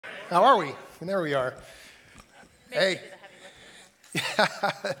How are we? And there we are. Maybe Hey. Yeah,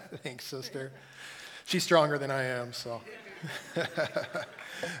 thanks, sister. She's stronger than I am, so.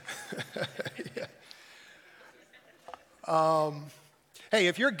 Yeah. Hey,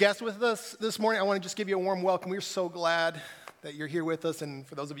 if you're a guest with us this morning, I want to just give you a warm welcome. We're so glad that you're here with us, and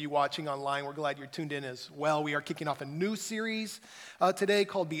for those of you watching online, we're glad you're tuned in as well. We are kicking off a new series today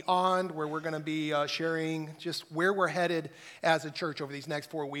called Beyond, where we're going to be sharing just where we're headed as a church over these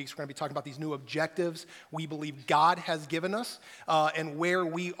next 4 weeks. We're going to be talking about these new objectives we believe God has given us and where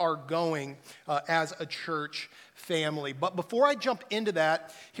we are going as a church family. But before I jump into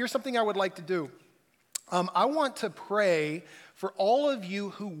that, here's something I would like to do. I want to pray for all of you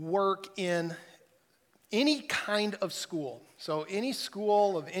who work in any kind of school. So any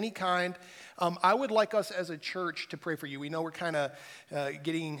school of any kind, I would like us as a church to pray for you. We know we're kind of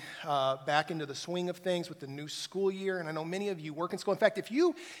getting back into the swing of things with the new school year, and I know many of you work in school. In fact, if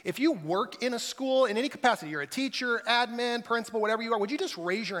you work in a school in any capacity, you're a teacher, admin, principal, whatever you are, would you just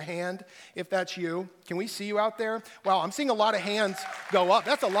raise your hand if that's you? Can we see you out there? Wow, I'm seeing a lot of hands go up.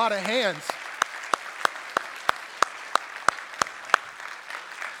 That's a lot of hands.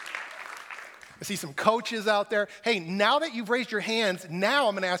 I see some coaches out there. Hey, now that you've raised your hands, now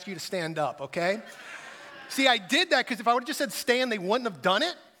I'm going to ask you to stand up, okay? See, I did that because if I would have just said stand, they wouldn't have done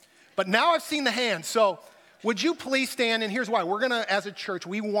it. But now I've seen the hands. So would you please stand? And here's why. We're going to, as a church,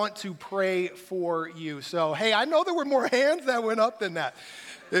 we want to pray for you. So, hey, I know there were more hands that went up than that.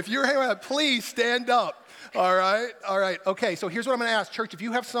 If you're here, please stand up. All right. Okay, so here's what I'm going to ask. Church, if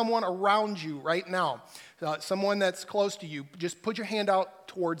you have someone around you right now, someone that's close to you, just put your hand out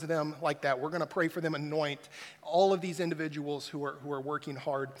towards them like that. We're going to pray for them, anoint all of these individuals who are working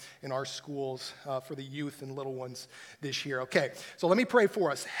hard in our schools for the youth and little ones this year. Okay, so let me pray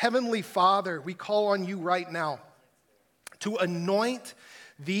for us. Heavenly Father, we call on you right now to anoint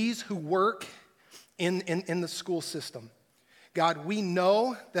these who work in the school system. God, we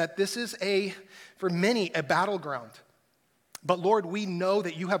know that this is for many, a battleground. But Lord, we know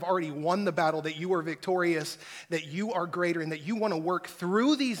that you have already won the battle, that you are victorious, that you are greater, and that you want to work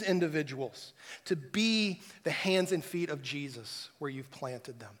through these individuals to be the hands and feet of Jesus where you've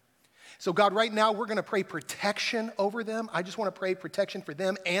planted them. So God, right now we're going to pray protection over them. I just want to pray protection for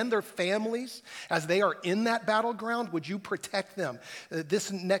them and their families as they are in that battleground. Would you protect them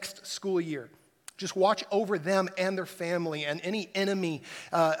this next school year? Just watch over them and their family and any enemy,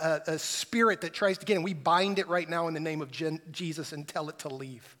 a spirit that tries to get in. We bind it right now in the name of Jesus and tell it to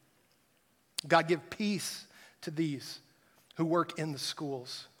leave. God, give peace to these who work in the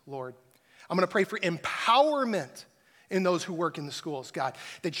schools, Lord. I'm going to pray for empowerment in those who work in the schools, God,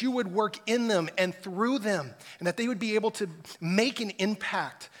 that you would work in them and through them, and that they would be able to make an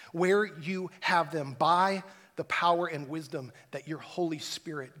impact where you have them by the power and wisdom that your Holy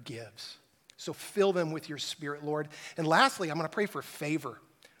Spirit gives. So fill them with your Spirit, Lord. And lastly, I'm going to pray for favor.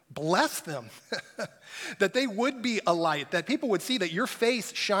 Bless them, that they would be a light, that people would see that your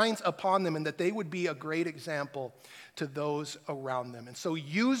face shines upon them and that they would be a great example to those around them. And so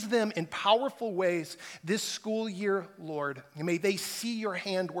use them in powerful ways this school year, Lord. And may they see your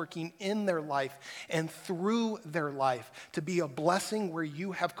hand working in their life and through their life to be a blessing where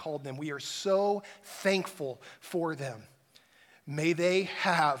you have called them. We are so thankful for them. May they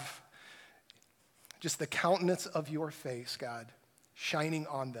have just the countenance of your face, God, shining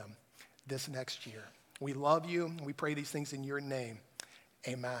on them this next year. We love you, and we pray these things in your name.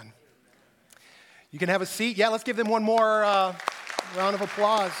 Amen. You can have a seat. Yeah, let's give them one more round of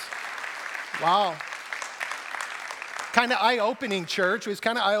applause. Wow. Kind of eye-opening, church. It was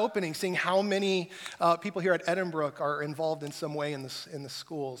kind of eye-opening seeing how many people here at Edinbrook are involved in some way in the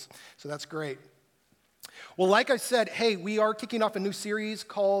schools. So that's great. Well, like I said, hey, we are kicking off a new series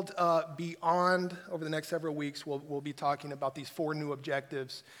called Beyond. Over the next several weeks, we'll be talking about these 4 new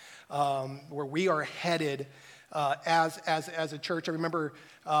objectives where we are headed as a church. I remember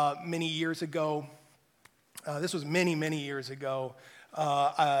many years ago, this was many years ago,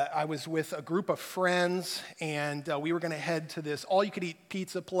 I was with a group of friends, and we were going to head to this all-you-could-eat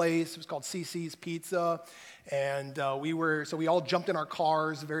pizza place. It was called CC's Pizza. And we all jumped in our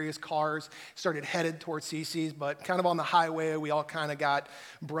cars, various cars, started headed towards CC's, but kind of on the highway, we all kind of got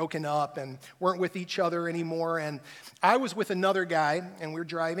broken up and weren't with each other anymore. And I was with another guy, and we were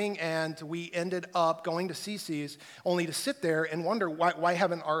driving, and we ended up going to CC's only to sit there and wonder why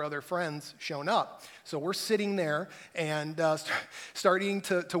haven't our other friends shown up? So we're sitting there and starting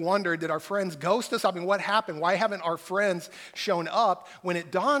to wonder, did our friends ghost us? I mean, what happened? Why haven't our friends shown up? When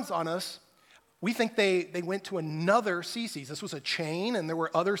it dawns on us, we think they went to another CC's. This was a chain, and there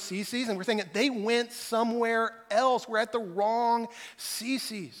were other CC's, and we're thinking they went somewhere else. We're at the wrong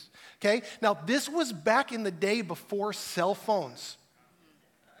CC's. Okay? Now, this was back in the day before cell phones.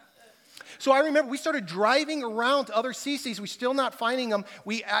 So I remember we started driving around to other CCs. We're still not finding them.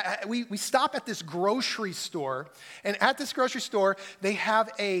 We stop at this grocery store, and at this grocery store, they have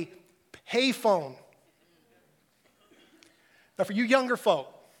a payphone. Now, for you younger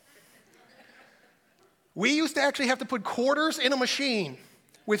folk, we used to actually have to put quarters in a machine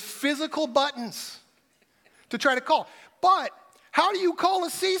with physical buttons to try to call. But how do you call a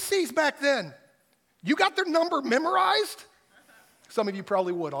CC's back then? You got their number memorized? Some of you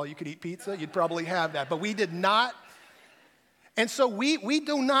probably would. All you could eat pizza, you'd probably have that. But we did not. And so we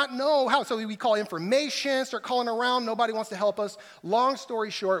do not know how. So we call information, start calling around. Nobody wants to help us. Long story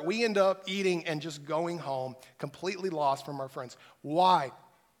short, we end up eating and just going home completely lost from our friends. Why?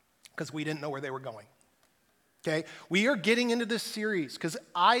 Because we didn't know where they were going. Okay? We are getting into this series because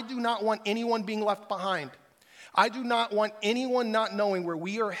I do not want anyone being left behind. I do not want anyone not knowing where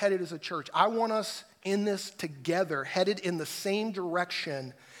we are headed as a church. I want us in this together, headed in the same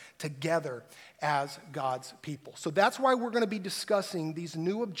direction together as God's people. So that's why we're going to be discussing these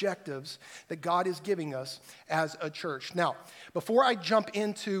new objectives that God is giving us as a church. Now, before I jump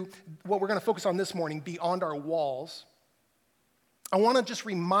into what we're going to focus on this morning, beyond our walls, I want to just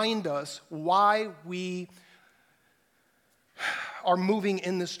remind us why we are moving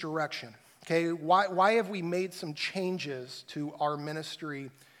in this direction. Okay, why have we made some changes to our ministry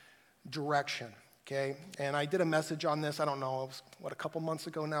direction? Okay, and I did a message on this, I don't know, it was, a couple months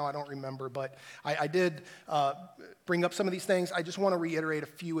ago now, I don't remember, but I did bring up some of these things. I just want to reiterate a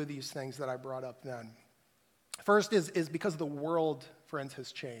few of these things that I brought up then. First is because the world, friends,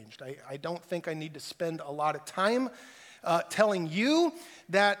 has changed. I don't think I need to spend a lot of time telling you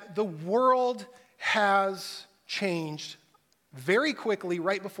that the world has changed very quickly,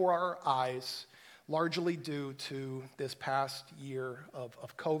 right before our eyes, largely due to this past year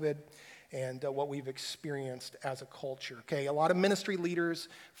of COVID and what we've experienced as a culture. Okay, a lot of ministry leaders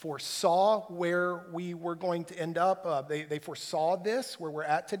foresaw where we were going to end up. They foresaw this, where we're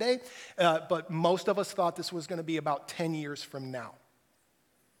at today, but most of us thought this was going to be about 10 years from now.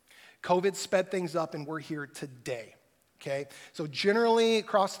 COVID sped things up, and we're here today. Okay, so generally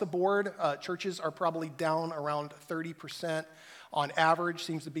across the board, churches are probably down around 30% on average,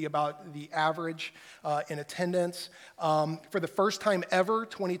 seems to be about the average in attendance. For the first time ever,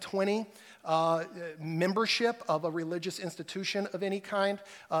 2020, membership of a religious institution of any kind,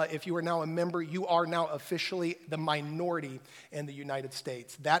 if you are now a member, you are now officially the minority in the United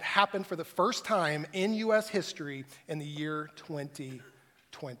States. That happened for the first time in U.S. history in the year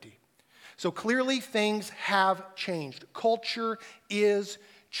 2020. So clearly things have changed. Culture is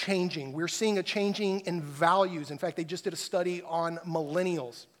changing. We're seeing a changing in values. In fact, they just did a study on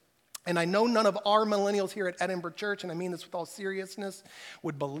millennials. And I know none of our millennials here at Edinburgh Church, and I mean this with all seriousness,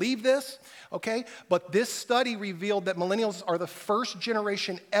 would believe this, okay? But this study revealed that millennials are the first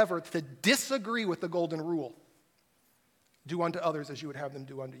generation ever to disagree with the golden rule. Do unto others as you would have them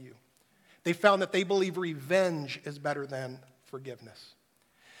do unto you. They found that they believe revenge is better than forgiveness.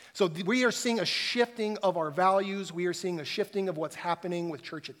 So we are seeing a shifting of our values. We are seeing a shifting of what's happening with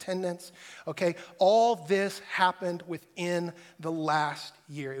church attendance, okay? All this happened within the last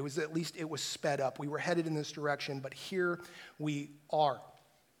year. It was sped up. We were headed in this direction, but here we are,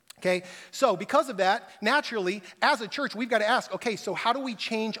 okay? So because of that, naturally, as a church, we've got to ask, okay, so how do we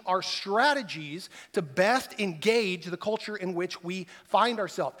change our strategies to best engage the culture in which we find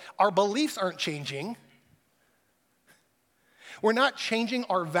ourselves? Our beliefs aren't changing. We're not changing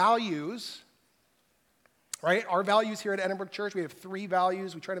our values, right? Our values here at Edinburgh Church, we have 3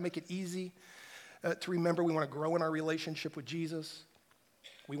 values. We try to make it easy to remember. We want to grow in our relationship with Jesus.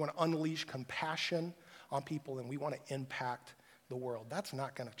 We want to unleash compassion on people, and we want to impact the world. That's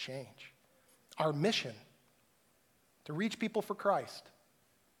not going to change. Our mission, to reach people for Christ,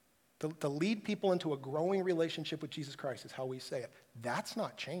 to lead people into a growing relationship with Jesus Christ is how we say it. That's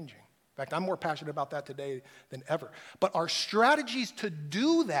not changing. In fact, I'm more passionate about that today than ever. But our strategies to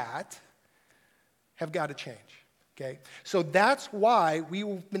do that have got to change, okay? So that's why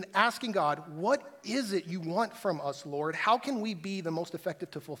we've been asking God, what is it you want from us, Lord? How can we be the most effective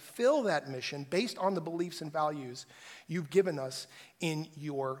to fulfill that mission based on the beliefs and values you've given us in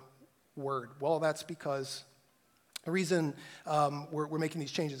your word? Well, that's because the reason we're making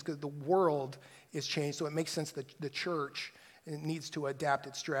these changes is because the world is changed, so it makes sense that the church needs to adapt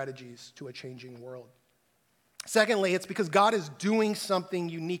its strategies to a changing world. Secondly, it's because God is doing something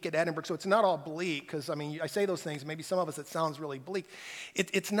unique at Edinburgh. So it's not all bleak, because, I say those things, maybe some of us it sounds really bleak.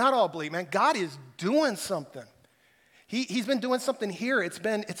 It's not all bleak, man. God is doing something. He's been doing something here. It's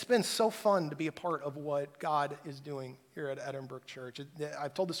been so fun to be a part of what God is doing here at Edinburgh Church.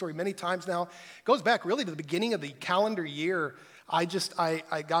 I've told the story many times now. It goes back really to the beginning of the calendar year.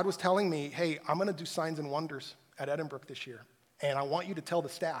 God was telling me, hey, I'm going to do signs and wonders at Edinburgh this year, and I want you to tell the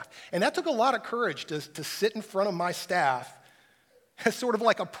staff. And that took a lot of courage to sit in front of my staff as sort of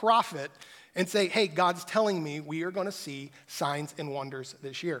like a prophet and say, hey, God's telling me we are going to see signs and wonders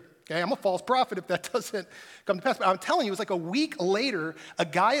this year. Okay, I'm a false prophet if that doesn't come to pass. But I'm telling you, it was like a week later, a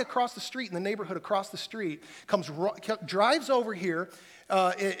guy across the street in the neighborhood across the street drives over here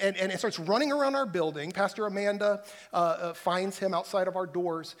and starts running around our building. Pastor Amanda finds him outside of our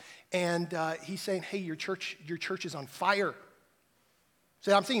doors, and he's saying, hey, your church is on fire.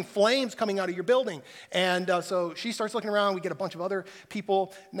 So I'm seeing flames coming out of your building. And so she starts looking around. We get a bunch of other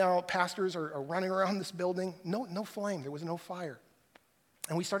people. Now pastors are running around this building. No flame. There was no fire.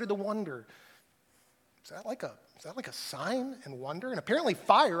 And we started to wonder, is that like a sign and wonder? And apparently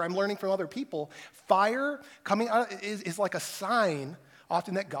fire, I'm learning from other people, fire coming out is like a sign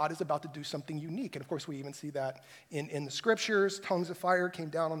often that God is about to do something unique. And of course, we even see that in the scriptures. Tongues of fire came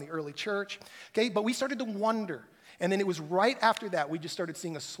down on the early church. Okay, but we started to wonder. And then it was right after that, we just started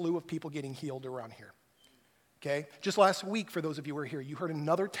seeing a slew of people getting healed around here. Okay? Just last week, for those of you who were here, you heard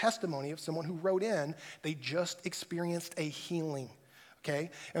another testimony of someone who wrote in, they just experienced a healing.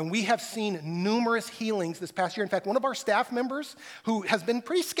 Okay? And we have seen numerous healings this past year. In fact, one of our staff members who has been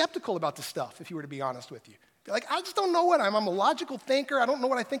pretty skeptical about this stuff, if you were to be honest with you. Like, I just don't know what I'm a logical thinker. I don't know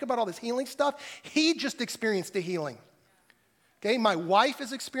what I think about all this healing stuff. He just experienced a healing. Okay, my wife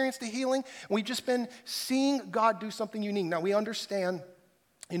has experienced a healing. We've just been seeing God do something unique. Now, we understand,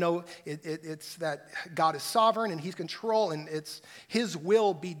 it's that God is sovereign and he's control and it's his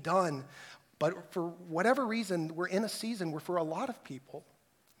will be done. But for whatever reason, we're in a season where for a lot of people,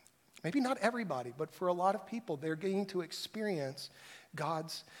 maybe not everybody, but for a lot of people, they're getting to experience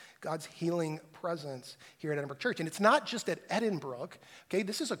God's healing presence here at Edinburgh Church. And it's not just at Edinburgh, okay?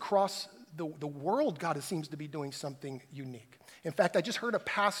 This is across the world. God seems to be doing something unique. In fact, I just heard a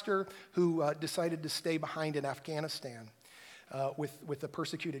pastor who decided to stay behind in Afghanistan with the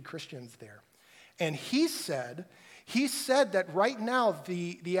persecuted Christians there. And he said that right now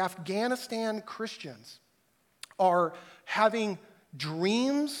the Afghanistan Christians are having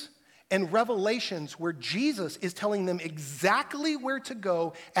dreams and revelations where Jesus is telling them exactly where to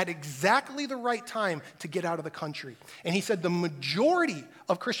go at exactly the right time to get out of the country. And he said the majority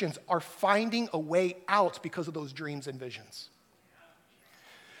of Christians are finding a way out because of those dreams and visions.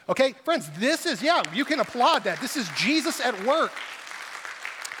 Okay, friends, you can applaud that. This is Jesus at work.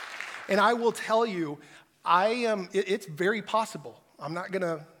 And I will tell you, it's very possible. I'm not going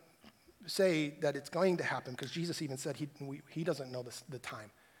to say that it's going to happen because Jesus even said he doesn't know the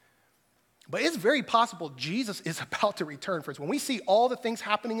time. But it's very possible Jesus is about to return, friends. When we see all the things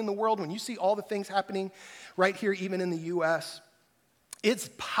happening in the world, when you see all the things happening right here, even in the U.S., it's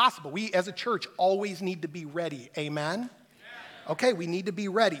possible. We as a church always need to be ready. Amen? Okay, we need to be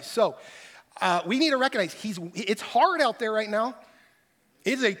ready. So we need to recognize it's hard out there right now.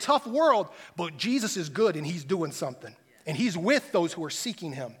 It is a tough world, but Jesus is good and he's doing something. And he's with those who are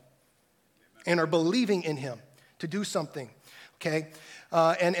seeking him and are believing in him to do something. Okay?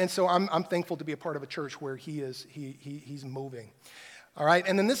 And so I'm thankful to be a part of a church where he's moving. All right?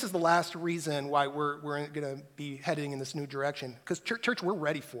 And then this is the last reason why we're going to be heading in this new direction. Because church, we're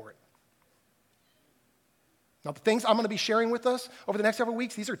ready for it. Now, the things I'm going to be sharing with us over the next several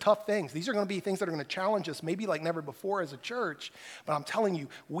weeks, these are tough things. These are going to be things that are going to challenge us maybe like never before as a church. But I'm telling you,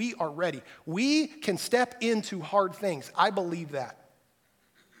 we are ready. We can step into hard things. I believe that.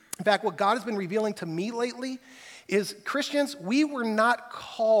 In fact, what God has been revealing to me lately is Christians, we were not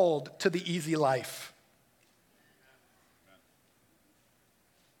called to the easy life.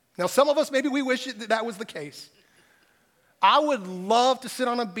 Now, some of us, maybe we wish that was the case. I would love to sit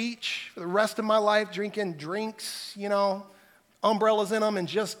on a beach for the rest of my life drinking drinks, umbrellas in them and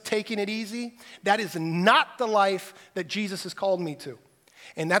just taking it easy. That is not the life that Jesus has called me to.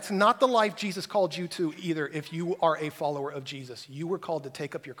 And that's not the life Jesus called you to either if you are a follower of Jesus. You were called to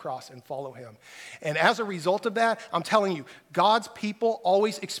take up your cross and follow him. And as a result of that, I'm telling you, God's people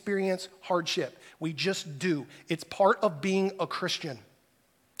always experience hardship. We just do. It's part of being a Christian.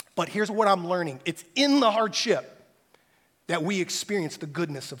 But here's what I'm learning. It's in the hardship that we experience the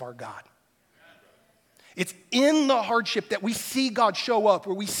goodness of our God. It's in the hardship that we see God show up,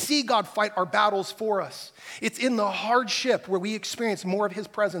 where we see God fight our battles for us. It's in the hardship where we experience more of his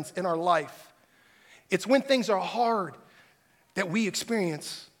presence in our life. It's when things are hard that we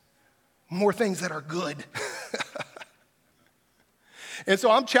experience more things that are good. And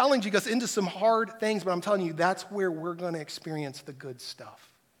so I'm challenging us into some hard things, but I'm telling you, that's where we're going to experience the good stuff.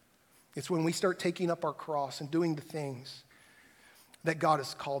 It's when we start taking up our cross and doing the things that God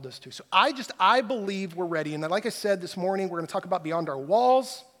has called us to. So I believe we're ready. And like I said this morning, we're going to talk about Beyond Our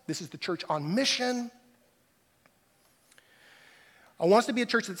Walls. This is the church on mission. I want us to be a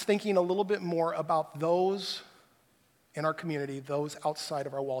church that's thinking a little bit more about those in our community, those outside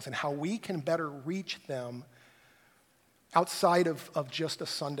of our walls, and how we can better reach them outside of just a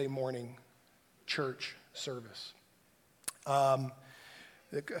Sunday morning church service. A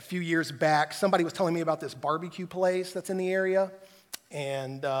few years back, somebody was telling me about this barbecue place that's in the area,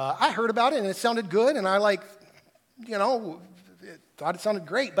 and I heard about it, and it sounded good, and I thought it sounded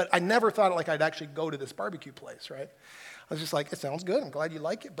great, but I never thought I'd actually go to this barbecue place, right? I was just like, it sounds good, I'm glad you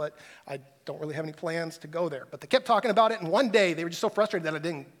like it, but I don't really have any plans to go there. But they kept talking about it, and one day they were just so frustrated that I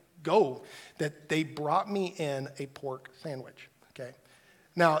didn't go that they brought me in a pork sandwich, okay?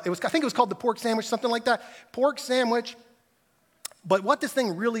 Now, I think it was called the pork sandwich, something like that. Pork sandwich. But what this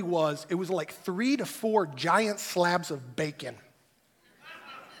thing really was, it was like 3 to 4 giant slabs of bacon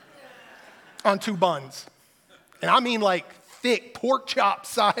on 2 buns. And I mean like thick pork chop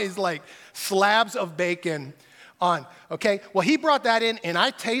size, like slabs of bacon on, okay? Well, he brought that in and I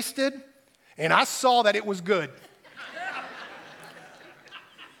tasted and I saw that it was good.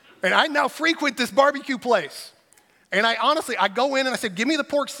 And I now frequent this barbecue place. And I go in and I said, give me the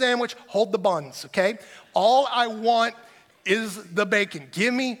pork sandwich, hold the buns, okay? All I want is the bacon.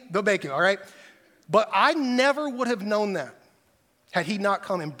 Give me the bacon, all right? But I never would have known that had he not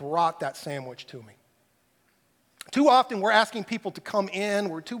come and brought that sandwich to me. Too often we're asking people to come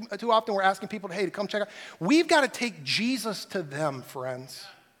in. Too often we're asking people to come check out. We've got to take Jesus to them, friends.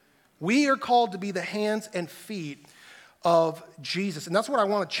 We are called to be the hands and feet of Jesus. And that's what I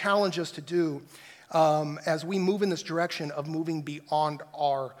want to challenge us to do as we move in this direction of moving beyond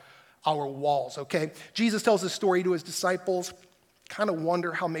our walls, okay? Jesus tells this story to his disciples. Kind of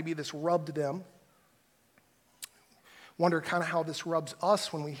wonder how maybe this rubbed them. Wonder kind of how this rubs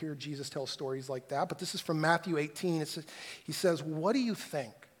us when we hear Jesus tell stories like that. But this is from Matthew 18. He says, what do you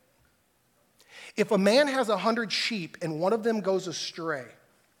think? If a man has 100 sheep and one of them goes astray,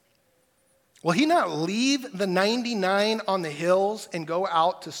 will he not leave the 99 on the hills and go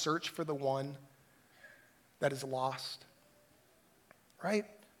out to search for the one that is lost? Right?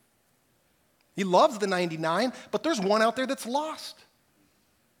 He loves the 99, but there's one out there that's lost.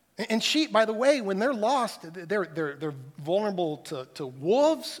 And sheep, by the way, when they're lost, they're vulnerable to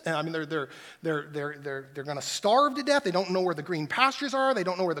wolves. I mean, they're going to starve to death. They don't know where the green pastures are. They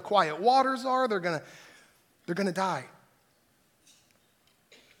don't know where the quiet waters are. They're going to die.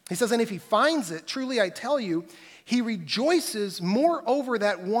 He says, and if he finds it, truly I tell you, he rejoices more over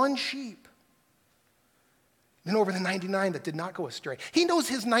that one sheep than over the 99 that did not go astray. He knows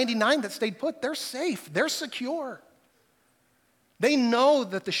his 99 that stayed put, they're safe, they're secure. They know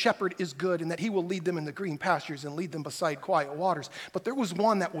that the shepherd is good and that he will lead them in the green pastures and lead them beside quiet waters. But there was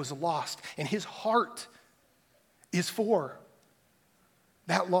one that was lost, and his heart is for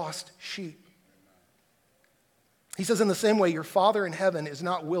that lost sheep. He says, in the same way, your Father in heaven is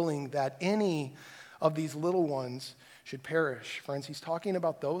not willing that any of these little ones should perish. Friends, he's talking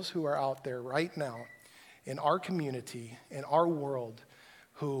about those who are out there right now in our community, in our world,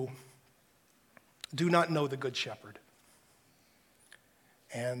 who do not know the Good Shepherd.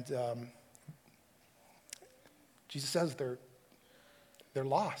 And Jesus says they're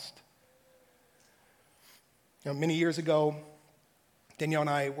lost. Many years ago, Danielle and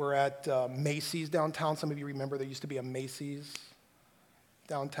I were at Macy's downtown. Some of you remember there used to be a Macy's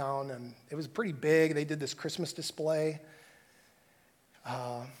downtown, and it was pretty big. They did this Christmas display.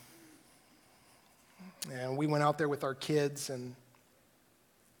 And we went out there with our kids, and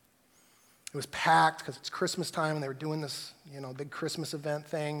it was packed because it's Christmas time, and they were doing this, big Christmas event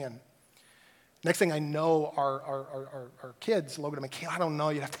thing. And next thing I know, our kids, Logan and Michaela, I don't know,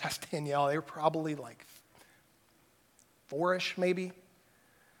 you'd have to ask Danielle. They were probably like 4-ish, maybe.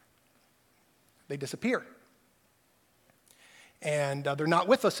 They disappear. And they're not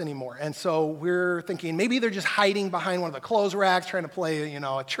with us anymore. And so we're thinking maybe they're just hiding behind one of the clothes racks, trying to play,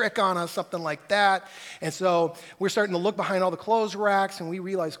 a trick on us, something like that. And so we're starting to look behind all the clothes racks, and we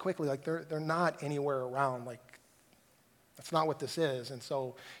realize quickly, they're not anywhere around. That's not what this is. And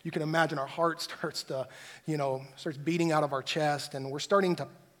so you can imagine our heart starts beating out of our chest, and we're starting to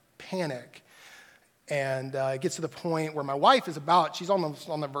panic. And it gets to the point where my wife she's almost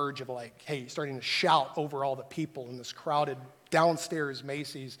on the verge of starting to shout over all the people in this crowded downstairs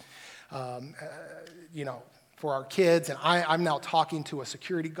Macy's, for our kids. And I'm now talking to a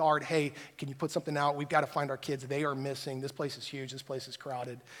security guard. Hey, can you put something out? We've got to find our kids. They are missing. This place is huge. This place is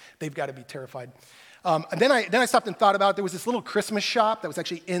crowded. They've got to be terrified. And then I stopped and thought about it. There was this little Christmas shop that was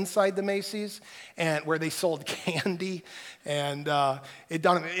actually inside the Macy's, and where they sold candy. And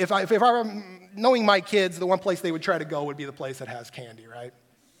if I were knowing my kids, the one place they would try to go would be the place that has candy, right?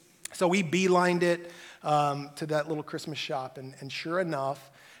 So we beelined it to that little Christmas shop, and sure enough,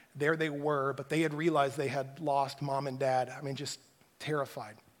 there they were. But they had realized they had lost mom and dad. I mean, just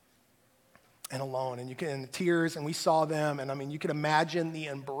terrified and alone, and in tears, and we saw them, and I mean, you can imagine the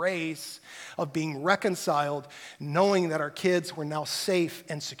embrace of being reconciled, knowing that our kids were now safe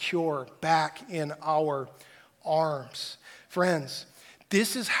and secure back in our arms. Friends,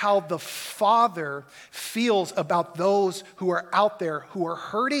 this is how the Father feels about those who are out there who are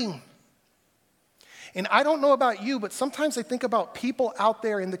hurting. And I don't know about you, but sometimes I think about people out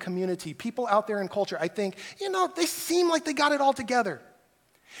there in the community, people out there in culture. I think, they seem like they got it all together.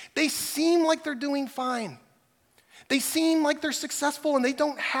 They seem like they're doing fine. They seem like they're successful and they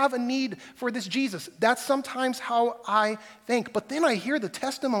don't have a need for this Jesus. That's sometimes how I think. But then I hear the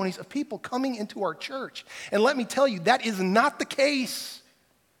testimonies of people coming into our church. And let me tell you, that is not the case.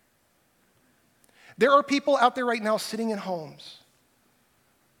 There are people out there right now sitting in homes,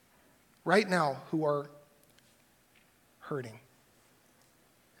 right now, who are hurting.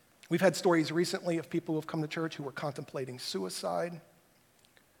 We've had stories recently of people who have come to church who were contemplating suicide.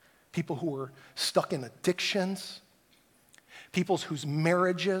 People who were stuck in addictions, people whose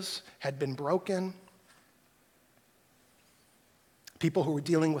marriages had been broken, people who were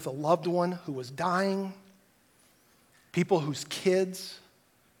dealing with a loved one who was dying, people whose kids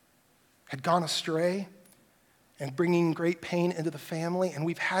had gone astray and bringing great pain into the family. And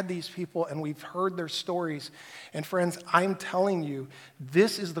we've had these people and we've heard their stories. And friends, I'm telling you,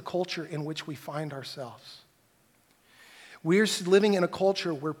 this is the culture in which we find ourselves. We're living in a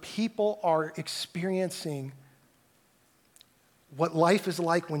culture where people are experiencing what life is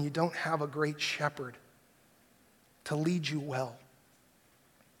like when you don't have a great shepherd to lead you well.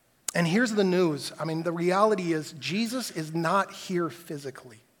 And here's the news. I mean, the reality is Jesus is not here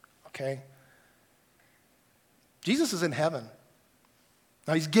physically, okay? Jesus is in heaven.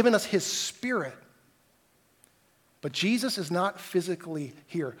 Now, he's given us his Spirit, but Jesus is not physically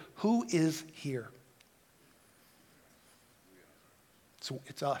here. Who is here? So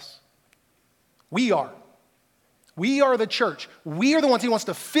it's us. We are. We are the church. We are the ones he wants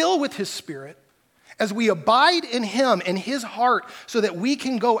to fill with his Spirit as we abide in him and his heart so that we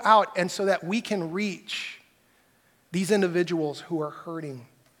can go out and so that we can reach these individuals who are hurting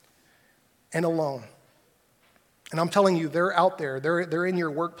and alone. And I'm telling you, they're out there. They're in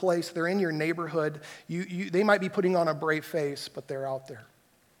your workplace. They're in your neighborhood. They might be putting on a brave face, but they're out there.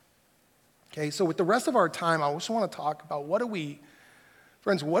 Okay, so with the rest of our time, I just want to talk about what do we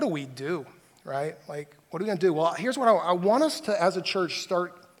do, right? Like, what are we going to do? Well, here's what I want us to, as a church,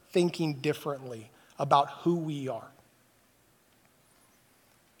 start thinking differently about who we are.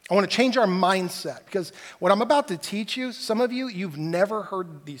 I want to change our mindset because what I'm about to teach you, some of you, you've never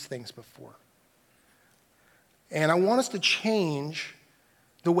heard these things before. And I want us to change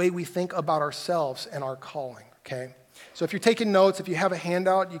the way we think about ourselves and our calling, okay? So if you're taking notes, if you have a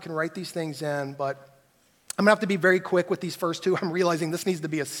handout, you can write these things in, but I'm going to have to be very quick with these first two. I'm realizing this needs to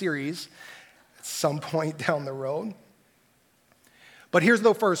be a series at some point down the road. But here's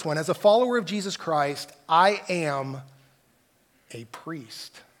the first one. As a follower of Jesus Christ, I am a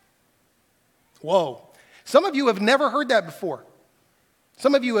priest. Whoa. Some of you have never heard that before.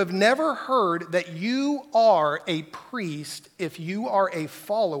 Some of you have never heard that you are a priest if you are a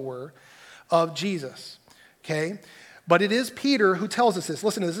follower of Jesus, okay? But it is Peter who tells us this.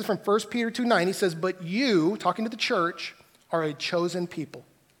 Listen, this is from 1 Peter 2:9. He says, but you, talking to the church, are a chosen people,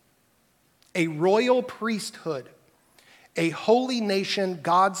 a royal priesthood, a holy nation,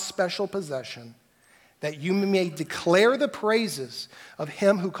 God's special possession, that you may declare the praises of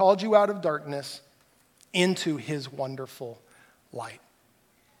him who called you out of darkness into his wonderful light.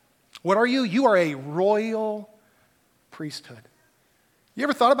 What are you? You are a royal priesthood. You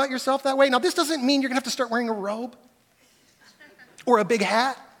ever thought about yourself that way? Now, this doesn't mean you're going to have to start wearing a robe or a big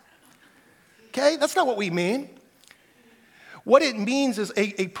hat. Okay? That's not what we mean. What it means is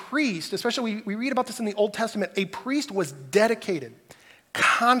a priest, especially we read about this in the Old Testament, a priest was dedicated,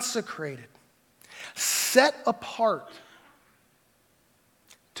 consecrated, set apart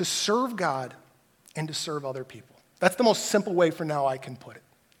to serve God and to serve other people. That's the most simple way for now I can put it.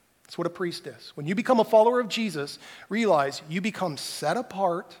 That's what a priest is. When you become a follower of Jesus, realize you become set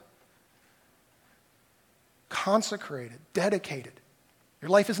apart, consecrated, dedicated. Your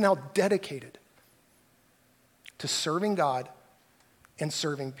life is now dedicated to serving God and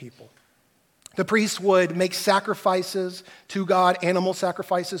serving people. The priests would make sacrifices to God, animal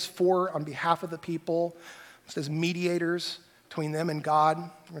sacrifices on behalf of the people, just as mediators between them and God.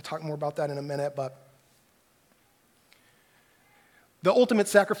 We're going to talk more about that in a minute, but the ultimate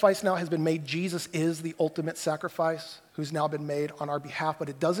sacrifice now has been made. Jesus is the ultimate sacrifice who's now been made on our behalf, but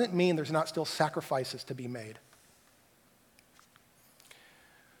it doesn't mean there's not still sacrifices to be made.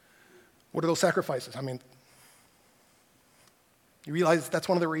 What are those sacrifices? I mean, you realize that's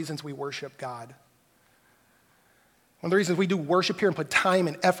one of the reasons we worship God. One of the reasons we do worship here and put time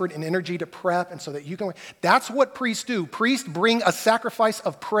and effort and energy to prep and so that you can, that's what priests do. Priests bring a sacrifice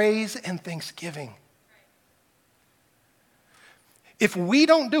of praise and thanksgiving. If we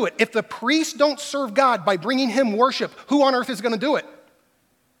don't do it, if the priests don't serve God by bringing him worship, who on earth is going to do it?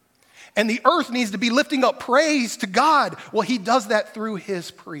 And the earth needs to be lifting up praise to God. Well, he does that through his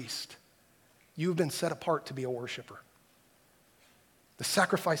priest. You've been set apart to be a worshiper. The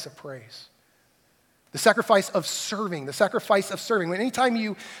sacrifice of praise. The sacrifice of serving. The sacrifice of serving. Anytime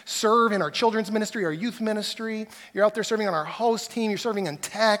you serve in our children's ministry, our youth ministry, you're out there serving on our host team, you're serving in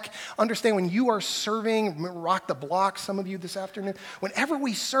tech, understand when you are serving, rock the block, some of you this afternoon, whenever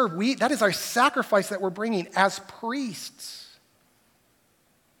we serve, that is our sacrifice that we're bringing as priests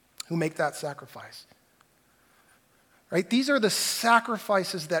who make that sacrifice. Right? These are the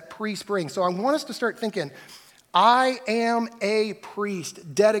sacrifices that priests bring. So I want us to start thinking, I am a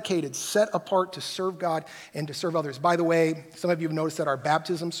priest, dedicated, set apart to serve God and to serve others. By the way, some of you have noticed that our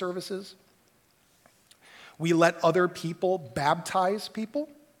baptism services, we let other people baptize people.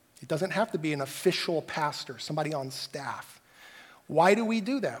 It doesn't have to be an official pastor, somebody on staff. Why do we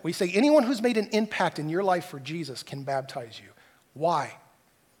do that? We say anyone who's made an impact in your life for Jesus can baptize you. Why?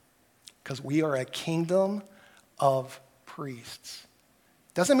 Because we are a kingdom of priests.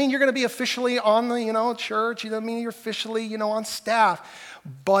 Doesn't mean you're going to be officially on the, church. It doesn't mean you're officially, on staff.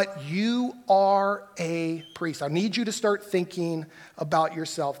 But you are a priest. I need you to start thinking about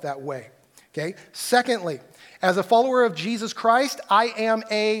yourself that way. Okay? Secondly, as a follower of Jesus Christ, I am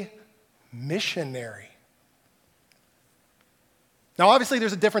a missionary. Now, obviously,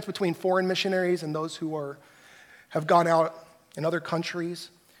 there's a difference between foreign missionaries and those who have gone out in other countries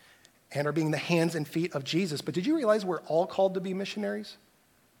and are being the hands and feet of Jesus. But did you realize we're all called to be missionaries?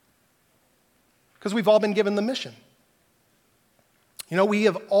 Because we've all been given the mission. We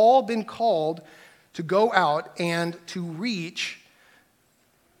have all been called to go out and to reach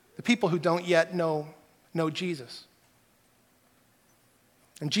the people who don't yet know Jesus.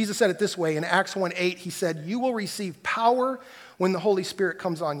 And Jesus said it this way in Acts 1:8, he said, "You will receive power when the Holy Spirit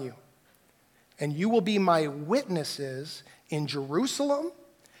comes on you. And you will be my witnesses in Jerusalem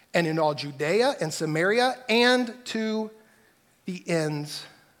and in all Judea and Samaria and to the ends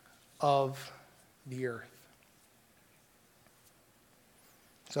of the earth."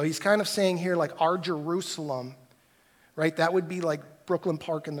 So he's kind of saying here, like our Jerusalem, right? That would be like Brooklyn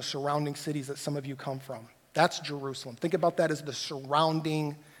Park and the surrounding cities that some of you come from. That's Jerusalem. Think about that as the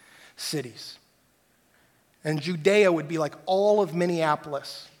surrounding cities. And Judea would be like all of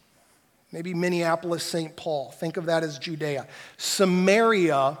Minneapolis. Maybe Minneapolis, St. Paul. Think of that as Judea.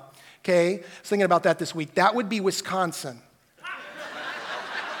 Samaria, okay, I was thinking about that this week. That would be Wisconsin.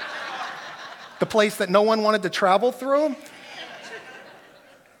 The place that no one wanted to travel through.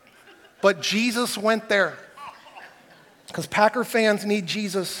 But Jesus went there. Because Packer fans need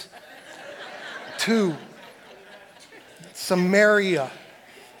Jesus too. Samaria.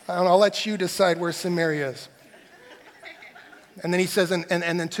 I'll let you decide where Samaria is. And then he says, and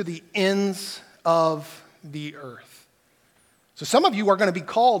then to the ends of the earth. So some of you are going to be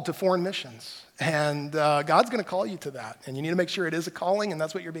called to foreign missions. And God's going to call you to that. And you need to make sure it is a calling, and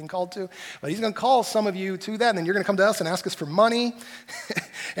that's what you're being called to. But he's going to call some of you to that, and then you're going to come to us and ask us for money.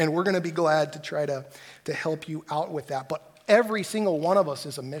 And we're going to be glad to try to help you out with that. But every single one of us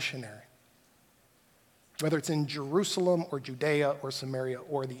is a missionary. Whether it's in Jerusalem or Judea or Samaria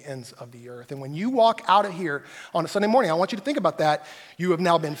or the ends of the earth. And when you walk out of here on a Sunday morning, I want you to think about that. You have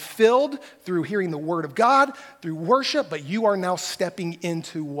now been filled through hearing the word of God, through worship, but you are now stepping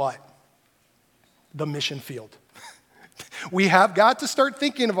into what? The mission field. We have got to start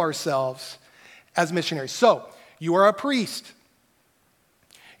thinking of ourselves as missionaries. So, you are a priest.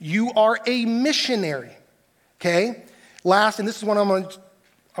 You are a missionary. Okay? Last, and this is what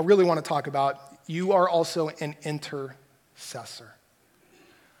I really want to talk about. You are also an intercessor.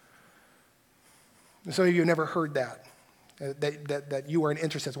 Some of you have never heard that you are an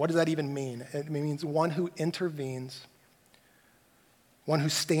intercessor. What does that even mean? It means one who intervenes, one who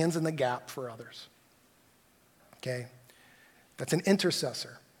stands in the gap for others. Okay? That's an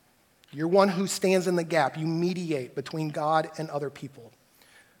intercessor. You're one who stands in the gap. You mediate between God and other people.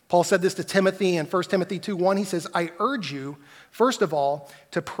 Paul said this to Timothy in 1 Timothy 2:1. He says, I urge you, first of all,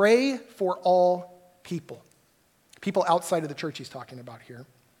 to pray for all people. People outside of the church he's talking about here.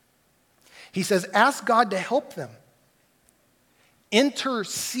 He says, ask God to help them.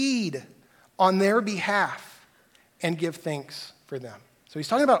 Intercede on their behalf and give thanks for them. So he's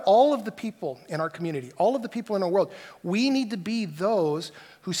talking about all of the people in our community, all of the people in our world. We need to be those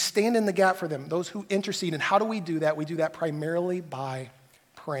who stand in the gap for them, those who intercede. And how do we do that? We do that primarily by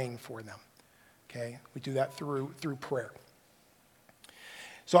praying for them, okay? We do that through prayer.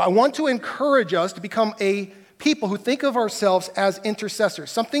 So I want to encourage us to become a people who think of ourselves as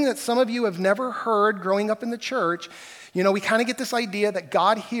intercessors, something that some of you have never heard growing up in the church. You know, we kind of get this idea that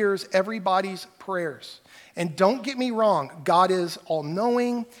God hears everybody's prayers. And don't get me wrong, God is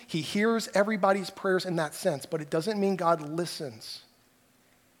all-knowing. He hears everybody's prayers in that sense, but it doesn't mean God listens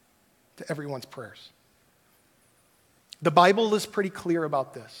to everyone's prayers. The Bible is pretty clear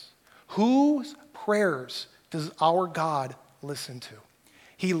about this. Whose prayers does our God listen to?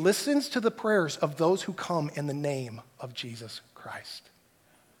 He listens to the prayers of those who come in the name of Jesus Christ.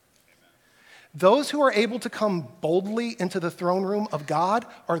 Those who are able to come boldly into the throne room of God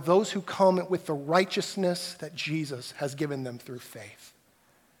are those who come with the righteousness that Jesus has given them through faith.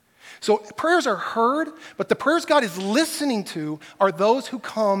 So prayers are heard, but the prayers God is listening to are those who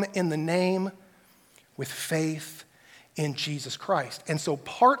come in the name with faith in Jesus Christ. And so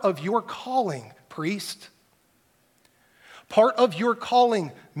part of your calling, priest, part of your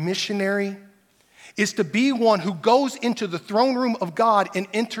calling, missionary, is to be one who goes into the throne room of God and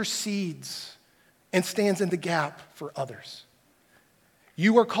intercedes and stands in the gap for others.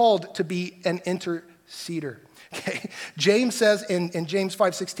 You are called to be an interceder. Okay? James says in James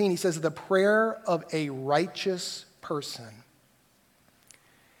 5:16, he says, the prayer of a righteous person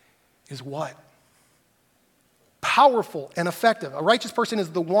is what? Powerful and effective. A righteous person is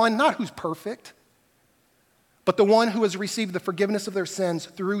the one, not who's perfect, but the one who has received the forgiveness of their sins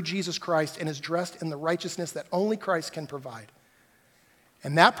through Jesus Christ and is dressed in the righteousness that only Christ can provide.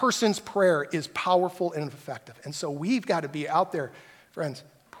 And that person's prayer is powerful and effective. And so we've got to be out there, friends,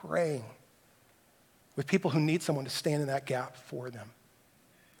 praying with people who need someone to stand in that gap for them,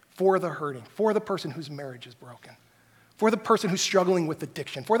 for the hurting, for the person whose marriage is broken, for the person who's struggling with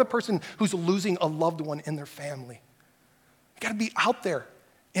addiction, for the person who's losing a loved one in their family. We've got to be out there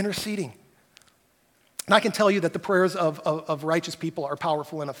interceding. And I can tell you that the prayers of righteous people are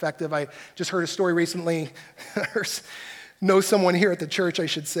powerful and effective. I just heard a story recently, know someone here at the church, I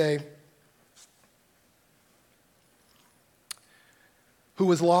should say, who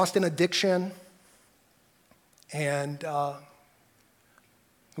was lost in addiction and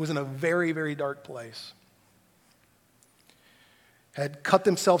was in a very, very dark place. Had cut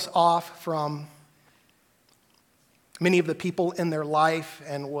themselves off from many of the people in their life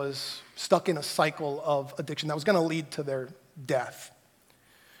and was stuck in a cycle of addiction that was going to lead to their death.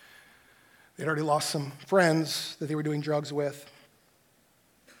 They'd already lost some friends that they were doing drugs with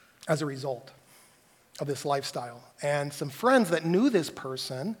as a result of this lifestyle. And some friends that knew this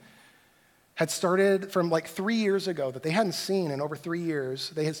person had started from like 3 years ago that they hadn't seen in over 3 years.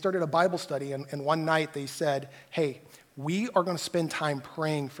 They had started a Bible study, and one night they said, hey, we are going to spend time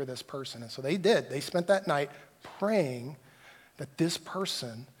praying for this person. And so they did. They spent that night praying that this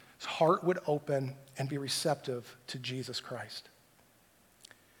person's heart would open and be receptive to Jesus Christ.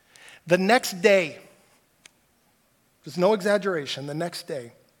 The next day, there's no exaggeration, the next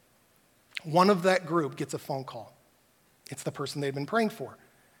day, one of that group gets a phone call. It's the person they've been praying for.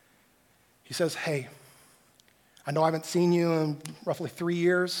 He says, hey, I know I haven't seen you in roughly 3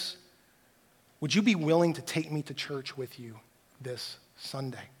 years. Would you be willing to take me to church with you this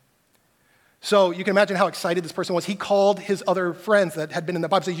Sunday? So you can imagine how excited this person was. He called his other friends that had been in the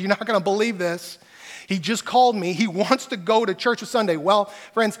Bible. He said, you're not going to believe this. He just called me. He wants to go to church on Sunday. Well,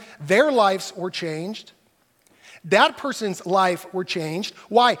 friends, their lives were changed. That person's life were changed.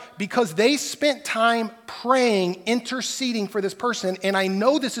 Why? Because they spent time praying, interceding for this person. And I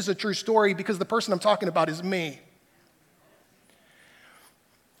know this is a true story because the person I'm talking about is me.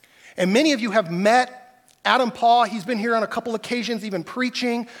 And many of you have met Adam Paul. He's been here on a couple occasions, even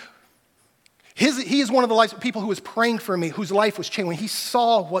preaching. He is one of the people who was praying for me, whose life was changed when he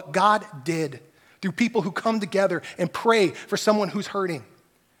saw what God did through people who come together and pray for someone who's hurting.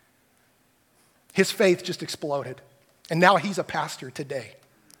 His faith just exploded. And now he's a pastor today,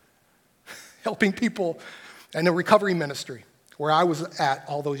 helping people in a recovery ministry where I was at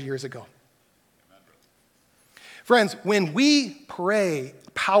all those years ago. Friends, when we pray,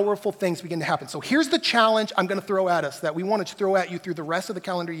 powerful things begin to happen. So here's the challenge I'm going to throw at us that we want to throw at you through the rest of the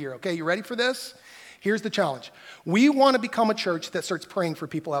calendar year. Okay, you ready for this? Here's the challenge. We want to become a church that starts praying for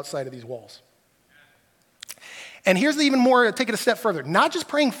people outside of these walls. And here's the even more, take it a step further. Not just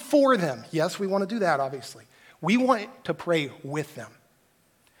praying for them. Yes, we want to do that, obviously. We want to pray with them.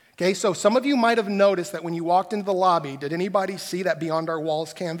 Okay, so some of you might have noticed that when you walked into the lobby, did anybody see that Beyond Our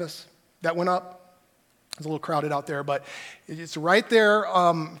Walls canvas that went up? It's a little crowded out there, but it's right there.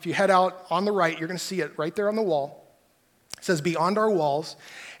 If you head out on the right, you're going to see it right there on the wall. It says Beyond Our Walls.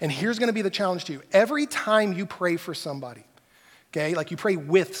 And here's going to be the challenge to you. Every time you pray for somebody, okay, like you pray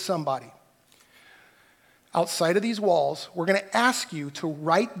with somebody, outside of these walls, we're going to ask you to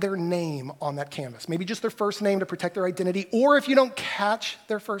write their name on that canvas. Maybe just their first name to protect their identity, or if you don't catch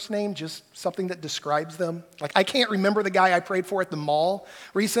their first name, just something that describes them. Like, I can't remember the guy I prayed for at the mall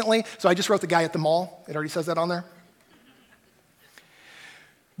recently, so I just wrote the guy at the mall. It already says that on there.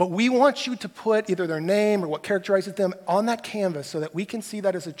 But we want you to put either their name or what characterizes them on that canvas so that we can see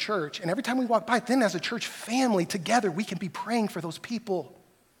that as a church. And every time we walk by, then as a church family together, we can be praying for those people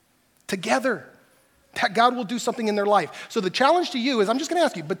together, that God will do something in their life. So the challenge to you is, I'm just going to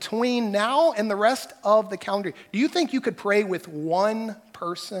ask you, between now and the rest of the calendar, do you think you could pray with one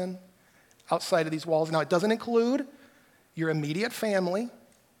person outside of these walls? Now, it doesn't include your immediate family.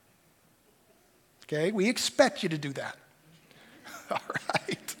 Okay, we expect you to do that. All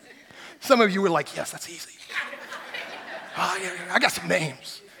right. Some of you were like, yes, that's easy. Oh, yeah, I got some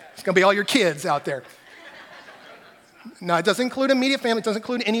names. It's going to be all your kids out there. No, it doesn't include immediate family. It doesn't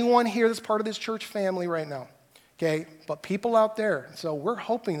include anyone here that's part of this church family right now. Okay? But people out there. So we're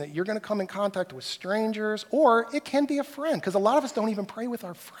hoping that you're going to come in contact with strangers, or it can be a friend, because a lot of us don't even pray with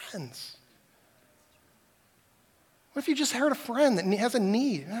our friends. What if you just heard a friend that has a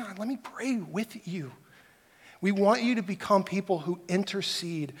need? Let me pray with you. We want you to become people who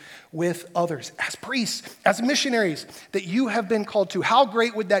intercede with others as priests, as missionaries that you have been called to. How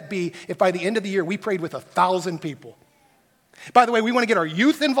great would that be if by the end of the year we prayed with 1,000 people? By the way, we want to get our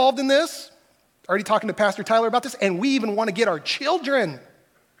youth involved in this. Already talking to Pastor Tyler about this, and we even want to get our children.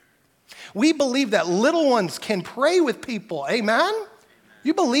 We believe that little ones can pray with people. Amen?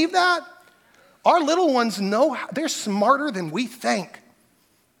 You believe that? Our little ones know, they're smarter than we think.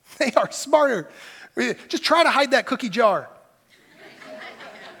 They are smarter. Just try to hide that cookie jar.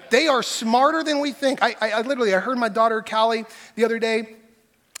 They are smarter than we think. I literally heard my daughter, Callie, the other day,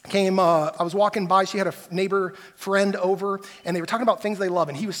 I was walking by, she had a neighbor friend over, and they were talking about things they love,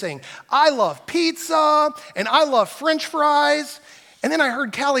 and he was saying, I love pizza, and I love French fries, and then I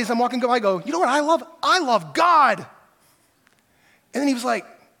heard Callie, as I'm walking by, go, you know what I love? I love God. And then he was like,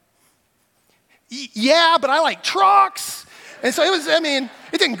 yeah, but I like trucks. And so it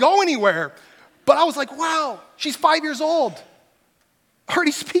didn't go anywhere. But I was like, wow, she's 5 years old,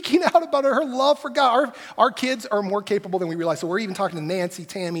 already speaking out about her love for God. Our kids are more capable than we realize. So we're even talking to Nancy,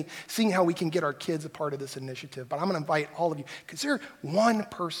 Tammy, seeing how we can get our kids a part of this initiative. But I'm going to invite all of you. Consider one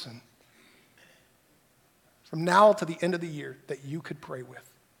person from now to the end of the year that you could pray with.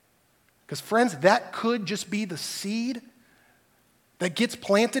 Because friends, that could just be the seed that gets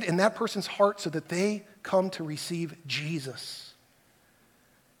planted in that person's heart so that they come to receive Jesus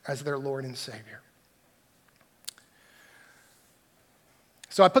as their Lord and Savior.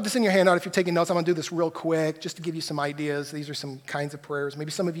 So I put this in your handout. If you're taking notes, I'm going to do this real quick just to give you some ideas. These are some kinds of prayers. Maybe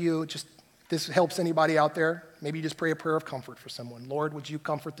some of you, just this helps anybody out there. Maybe you just pray a prayer of comfort for someone. Lord, would you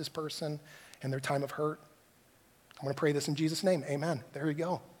comfort this person in their time of hurt? I'm going to pray this in Jesus' name. Amen. There you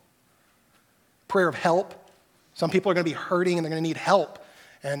go. Prayer of help. Some people are going to be hurting and they're going to need help.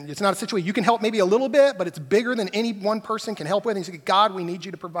 And it's not a situation, you can help maybe a little bit, but it's bigger than any one person can help with. And you say, God, we need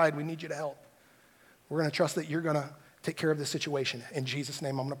you to provide. We need you to help. We're going to trust that you're going to take care of this situation. In Jesus'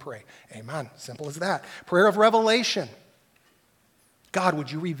 name, I'm going to pray. Amen. Simple as that. Prayer of revelation. God,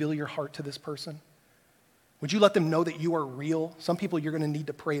 would you reveal your heart to this person? Would you let them know that you are real? Some people you're going to need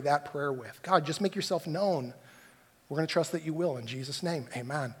to pray that prayer with. God, just make yourself known. We're going to trust that you will. In Jesus' name,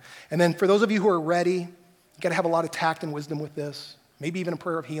 amen. And then for those of you who are ready, you got to have a lot of tact and wisdom with this. Maybe even a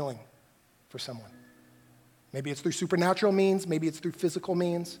prayer of healing for someone. Maybe it's through supernatural means, maybe it's through physical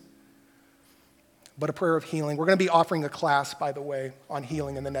means, but a prayer of healing. We're going to be offering a class, by the way, on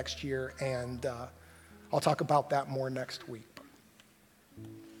healing in the next year, and I'll talk about that more next week.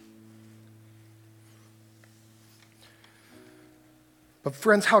 But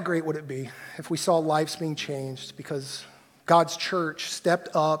friends, how great would it be if we saw lives being changed because God's church stepped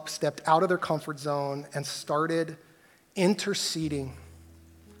up, stepped out of their comfort zone, and started interceding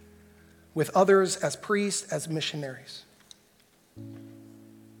with others as priests, as missionaries,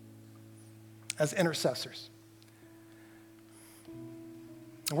 as intercessors.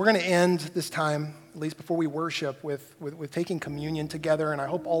 And we're going to end this time, at least before we worship, with taking communion together. And I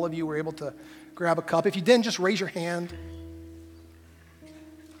hope all of you were able to grab a cup. If you didn't, just raise your hand.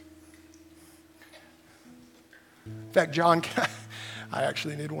 In fact, John, I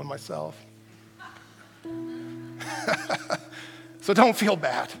actually need one myself. So don't feel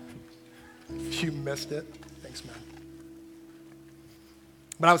bad if you missed it. Thanks, man.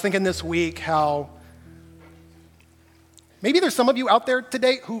 But I was thinking this week how maybe there's some of you out there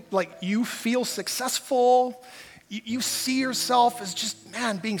today who, like, you feel successful. You see yourself as just,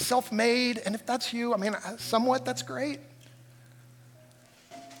 man, being self-made. And if that's you, I mean, somewhat, that's great.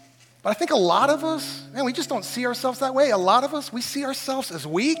 But I think a lot of us, man, we just don't see ourselves that way. A lot of us, we see ourselves as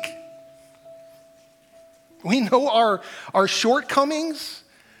weak. We know our shortcomings.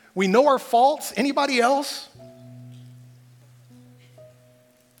 We know our faults. Anybody else?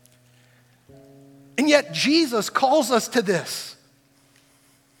 And yet Jesus calls us to this.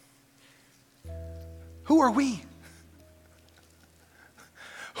 Who are we?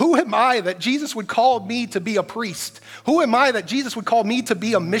 Who am I that Jesus would call me to be a priest? Who am I that Jesus would call me to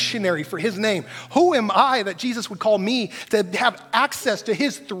be a missionary for his name? Who am I that Jesus would call me to have access to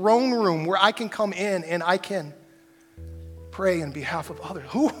his throne room where I can come in and I can pray on behalf of others?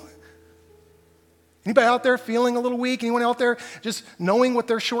 Who? Anybody out there feeling a little weak? Anyone out there just knowing what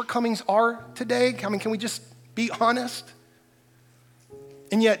their shortcomings are today? I mean, can we just be honest?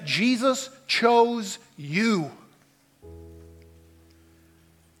 And yet Jesus chose you. What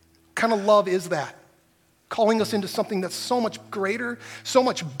kind of love is that? Calling us into something that's so much greater, so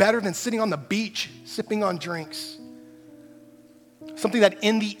much better than sitting on the beach, sipping on drinks. Something that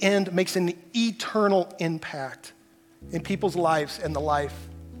in the end makes an eternal impact in people's lives and the life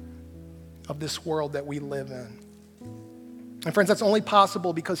of this world that we live in. And friends, that's only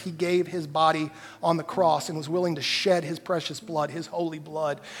possible because he gave his body on the cross and was willing to shed his precious blood, his holy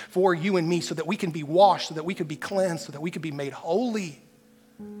blood, for you and me so that we can be washed, so that we could be cleansed, so that we could be made holy,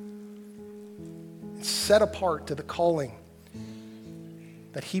 set apart to the calling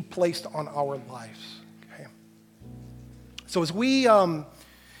that he placed on our lives. Okay. So as we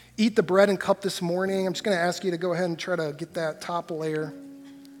eat the bread and cup this morning, I'm just going to ask you to go ahead and try to get that top layer.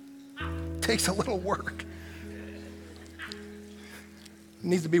 It takes a little work. It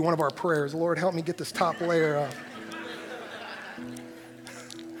needs to be one of our prayers. Lord, help me get this top layer up.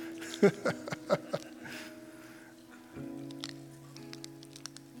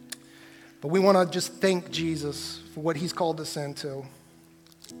 But we want to just thank Jesus for what he's called us into.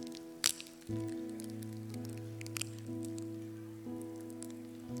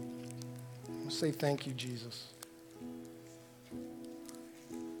 We'll say thank you, Jesus.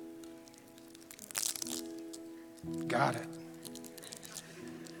 Got it.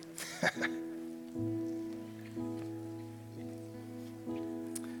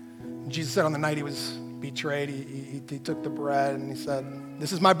 Jesus said on the night he was betrayed, he took the bread and he said,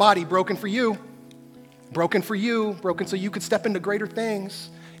 "This is my body broken for you, broken so you could step into greater things,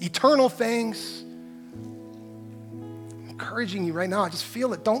 eternal things." I'm encouraging you right now. I just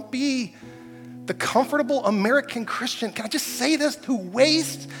feel it. Don't be the comfortable American Christian. Can I just say this? Who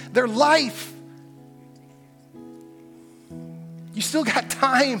wastes their life. You still got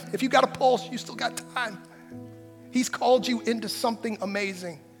time. If you got a pulse, you still got time. He's called you into something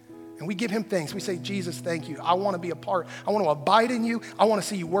amazing. And we give him thanks. We say, Jesus, thank you. I want to be a part. I want to abide in you. I want to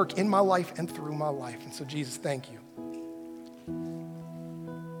see you work in my life and through my life. And so, Jesus, thank you.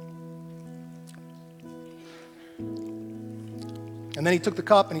 And then he took the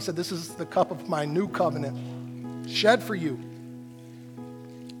cup and he said, this is the cup of my new covenant, shed for you,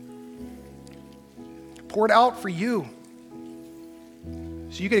 poured out for you,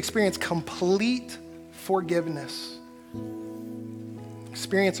 so you could experience complete forgiveness.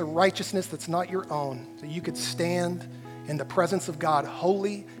 Experience a righteousness that's not your own, so you could stand in the presence of God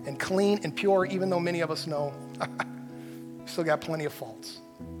holy and clean and pure, even though many of us know you still got plenty of faults.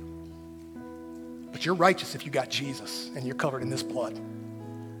 But you're righteous if you got Jesus and you're covered in this blood.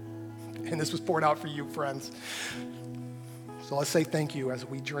 And this was poured out for you, friends. So let's say thank you as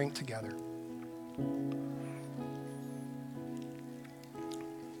we drink together.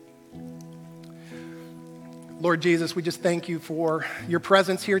 Lord Jesus, we just thank you for your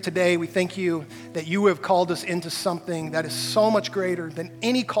presence here today. We thank you that you have called us into something that is so much greater than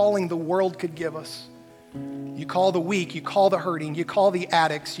any calling the world could give us. You call the weak, you call the hurting, you call the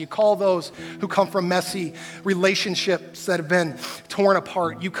addicts, you call those who come from messy relationships that have been torn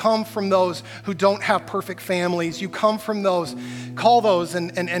apart. You come from those who don't have perfect families. You come from those, call those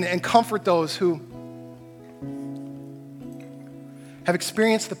and comfort those who have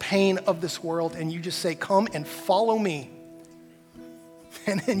experienced the pain of this world, and you just say, come and follow me.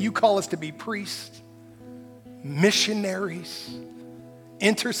 And then you call us to be priests, missionaries,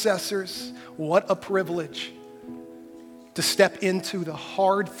 intercessors. What a privilege to step into the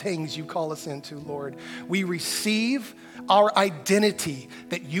hard things you call us into, Lord. We receive our identity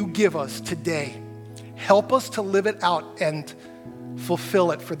that you give us today. Help us to live it out and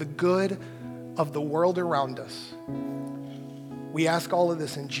fulfill it for the good of the world around us. We ask all of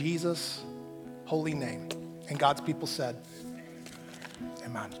this in Jesus' holy name. And God's people said,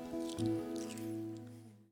 amen.